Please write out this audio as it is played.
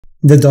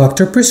The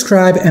doctor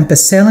prescribed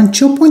ampicillin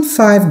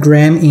 2.5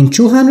 gram in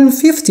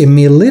 250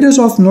 milliliters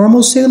of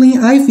normal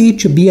saline IV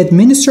to be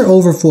administered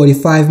over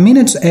 45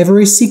 minutes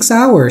every 6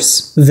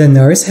 hours. The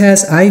nurse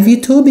has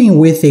IV tubing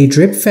with a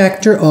drip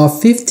factor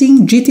of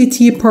 15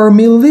 GTT per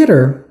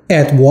milliliter.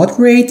 At what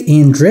rate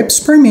in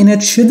drips per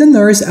minute should the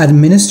nurse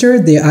administer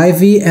the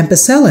IV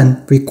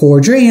ampicillin?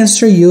 Record your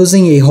answer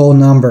using a whole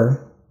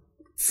number.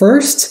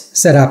 First,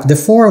 set up the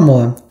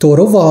formula: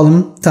 total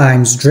volume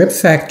times drip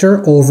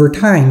factor over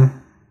time.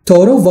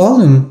 Total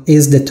volume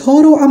is the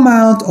total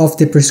amount of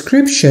the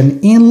prescription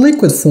in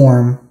liquid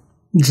form.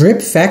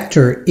 Drip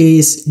factor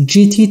is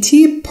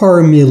GTT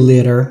per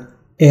milliliter.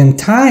 And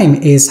time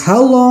is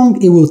how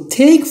long it will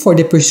take for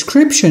the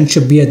prescription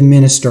to be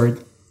administered.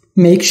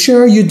 Make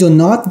sure you do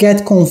not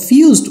get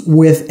confused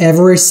with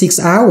every 6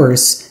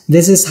 hours.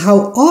 This is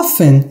how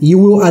often you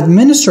will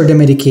administer the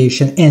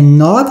medication and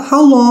not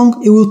how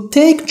long it will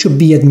take to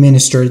be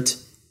administered.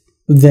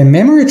 The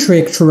memory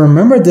trick to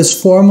remember this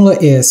formula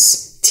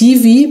is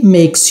TV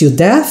makes you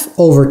deaf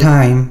over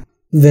time.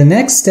 The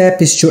next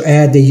step is to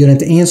add the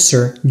unit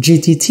answer,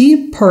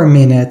 GTT per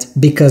minute,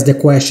 because the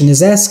question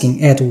is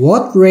asking at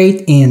what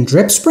rate in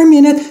drips per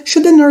minute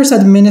should the nurse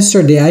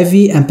administer the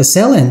IV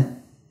ampicillin.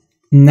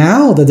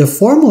 Now that the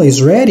formula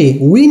is ready,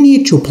 we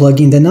need to plug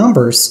in the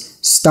numbers.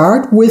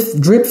 Start with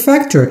drip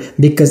factor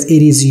because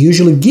it is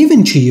usually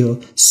given to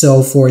you.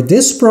 So for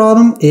this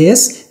problem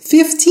is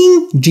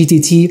 15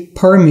 GTT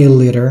per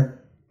milliliter.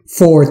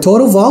 For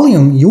total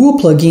volume, you will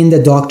plug in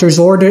the doctor's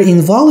order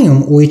in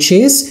volume, which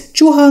is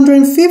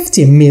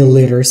 250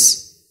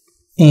 milliliters.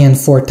 And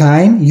for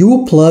time, you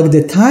will plug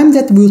the time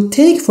that will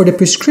take for the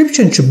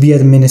prescription to be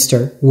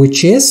administered,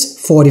 which is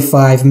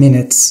 45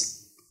 minutes.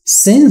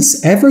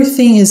 Since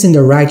everything is in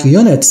the right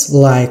units,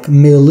 like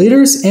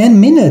milliliters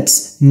and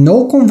minutes,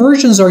 no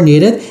conversions are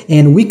needed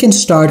and we can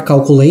start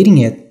calculating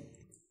it.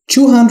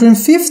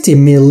 250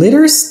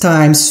 milliliters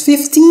times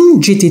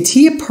 15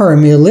 GTT per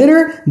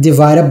milliliter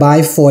divided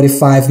by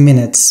 45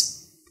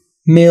 minutes.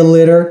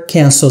 Milliliter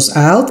cancels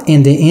out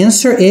and the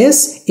answer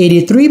is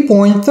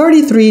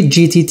 83.33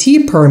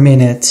 GTT per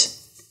minute.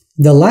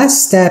 The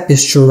last step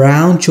is to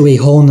round to a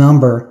whole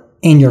number,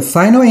 and your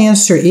final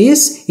answer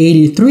is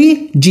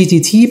 83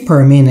 GTT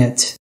per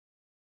minute.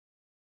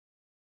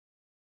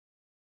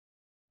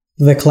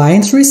 The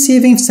client's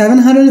receiving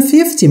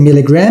 750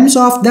 milligrams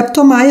of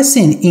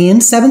daptomycin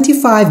and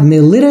 75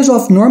 milliliters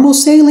of normal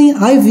saline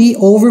IV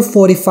over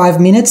 45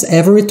 minutes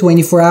every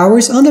 24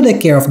 hours under the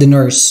care of the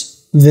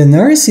nurse. The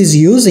nurse is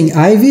using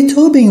IV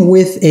tubing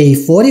with a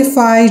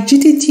 45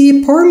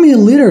 GTT per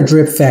milliliter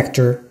drip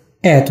factor.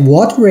 At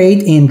what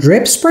rate in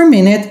drips per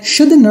minute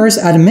should the nurse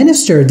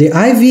administer the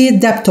IV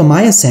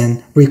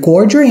daptomycin?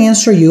 Record your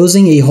answer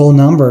using a whole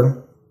number.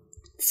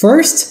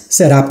 First,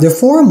 set up the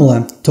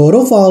formula,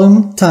 total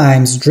volume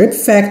times drip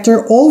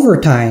factor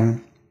over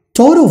time.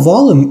 Total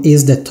volume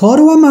is the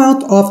total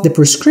amount of the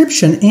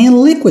prescription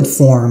in liquid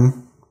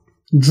form.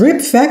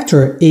 Drip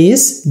factor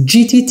is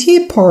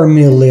GTT per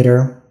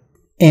milliliter.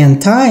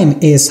 And time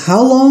is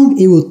how long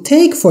it will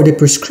take for the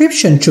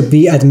prescription to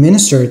be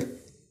administered.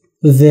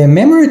 The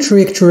memory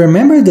trick to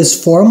remember this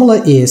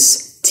formula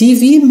is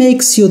TV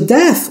makes you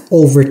deaf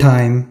over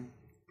time.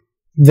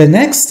 The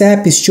next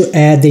step is to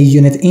add the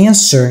unit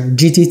answer,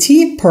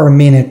 GTT per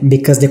minute,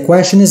 because the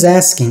question is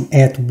asking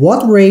at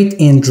what rate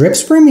in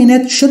drips per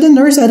minute should the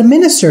nurse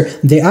administer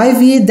the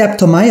IV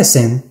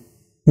daptomycin.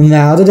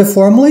 Now that the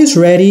formula is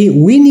ready,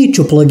 we need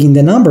to plug in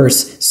the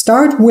numbers.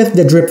 Start with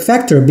the drip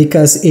factor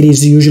because it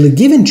is usually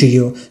given to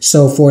you.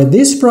 So for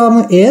this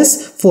problem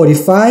is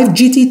 45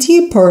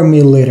 GTT per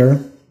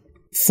milliliter.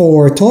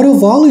 For total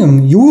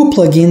volume, you will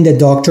plug in the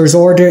doctor's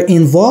order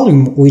in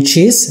volume, which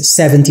is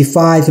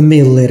 75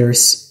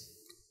 milliliters.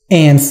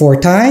 And for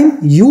time,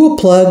 you will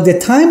plug the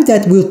time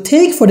that will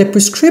take for the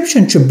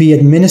prescription to be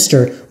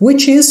administered,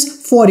 which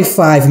is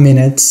 45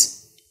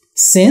 minutes.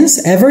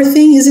 Since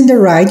everything is in the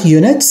right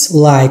units,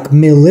 like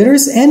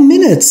milliliters and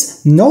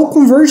minutes, no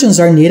conversions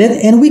are needed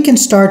and we can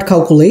start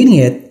calculating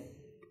it.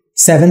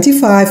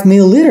 75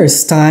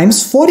 milliliters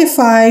times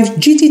 45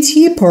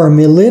 GTT per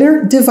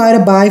milliliter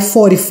divided by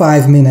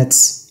 45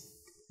 minutes.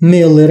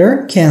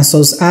 Milliliter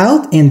cancels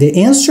out and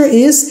the answer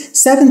is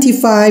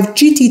 75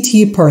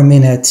 GTT per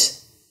minute.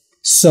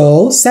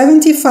 So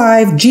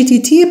 75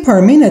 GTT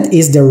per minute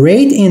is the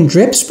rate in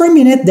drips per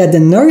minute that the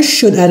nurse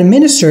should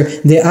administer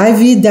the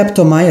IV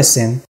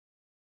daptomycin.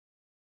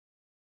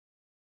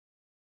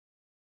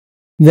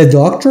 The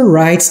doctor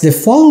writes the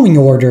following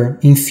order: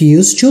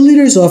 infuse 2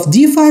 liters of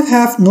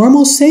D5-half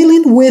normal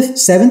saline with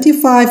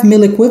 75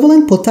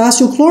 milliequivalent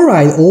potassium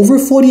chloride over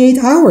 48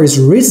 hours,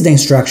 reads the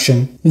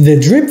instruction. The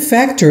drip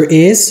factor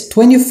is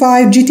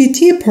 25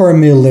 GTT per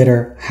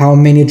milliliter. How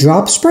many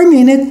drops per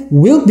minute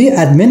will be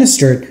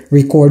administered?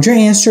 Record your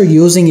answer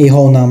using a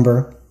whole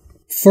number.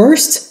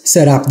 First,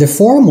 set up the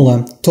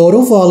formula,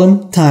 total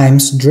volume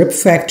times drip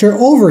factor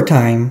over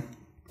time.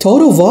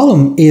 Total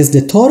volume is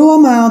the total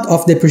amount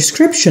of the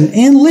prescription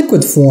in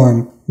liquid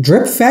form.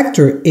 Drip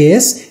factor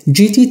is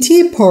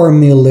GTT per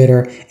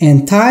milliliter,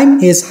 and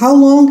time is how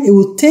long it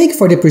will take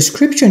for the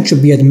prescription to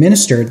be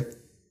administered.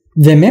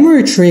 The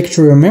memory trick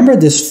to remember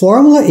this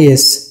formula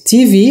is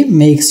TV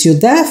makes you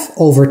deaf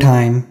over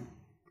time.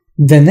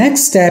 The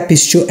next step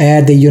is to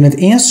add the unit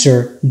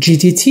answer,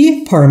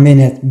 GTT per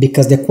minute,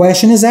 because the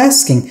question is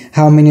asking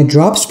how many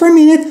drops per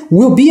minute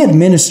will be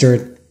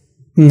administered.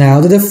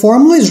 Now that the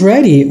formula is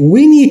ready,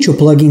 we need to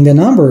plug in the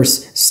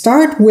numbers.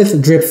 Start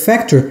with drip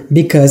factor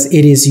because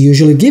it is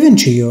usually given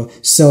to you.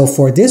 So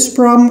for this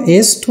problem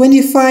is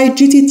 25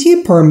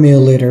 GTT per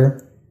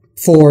milliliter.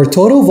 For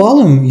total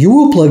volume, you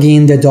will plug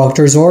in the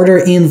doctor's order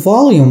in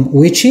volume,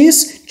 which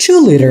is 2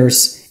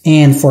 liters.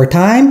 And for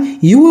time,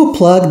 you will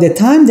plug the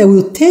time that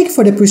will take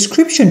for the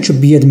prescription to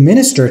be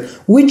administered,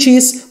 which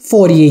is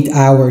 48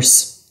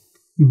 hours.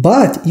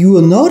 But you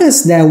will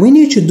notice that we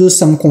need to do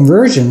some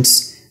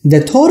conversions. The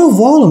total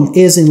volume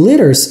is in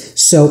liters,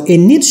 so it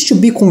needs to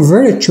be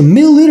converted to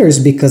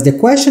milliliters because the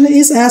question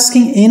is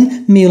asking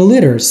in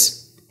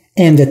milliliters.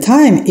 And the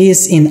time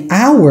is in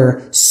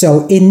hour,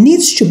 so it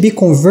needs to be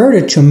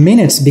converted to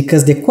minutes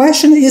because the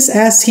question is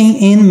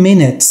asking in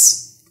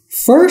minutes.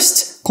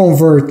 First,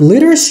 convert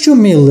liters to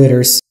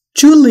milliliters.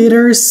 2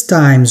 liters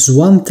times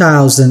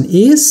 1000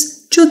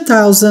 is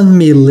 2000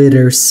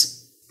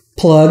 milliliters.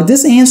 Plug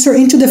this answer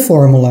into the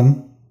formula.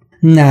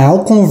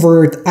 Now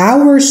convert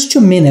hours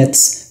to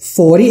minutes.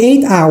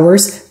 48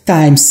 hours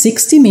times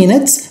 60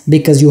 minutes,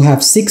 because you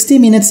have 60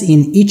 minutes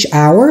in each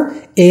hour,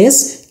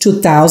 is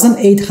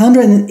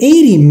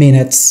 2880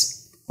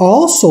 minutes.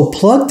 Also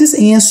plug this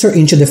answer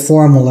into the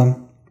formula.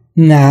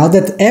 Now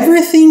that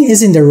everything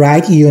is in the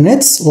right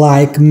units,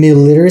 like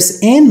milliliters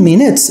and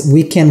minutes,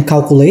 we can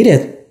calculate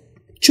it.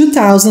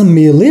 2000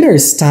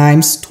 milliliters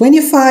times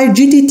 25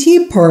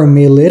 GTT per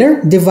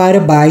milliliter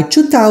divided by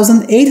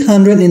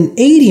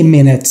 2880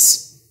 minutes.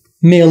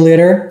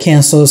 Milliliter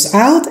cancels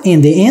out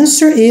and the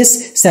answer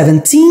is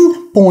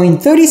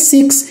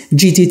 17.36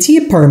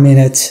 GTT per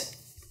minute.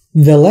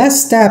 The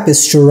last step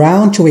is to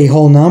round to a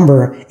whole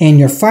number and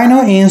your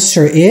final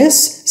answer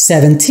is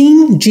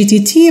 17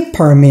 GTT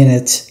per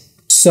minute.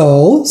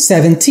 So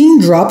 17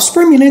 drops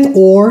per minute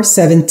or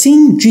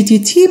 17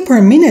 GTT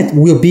per minute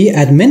will be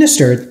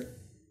administered.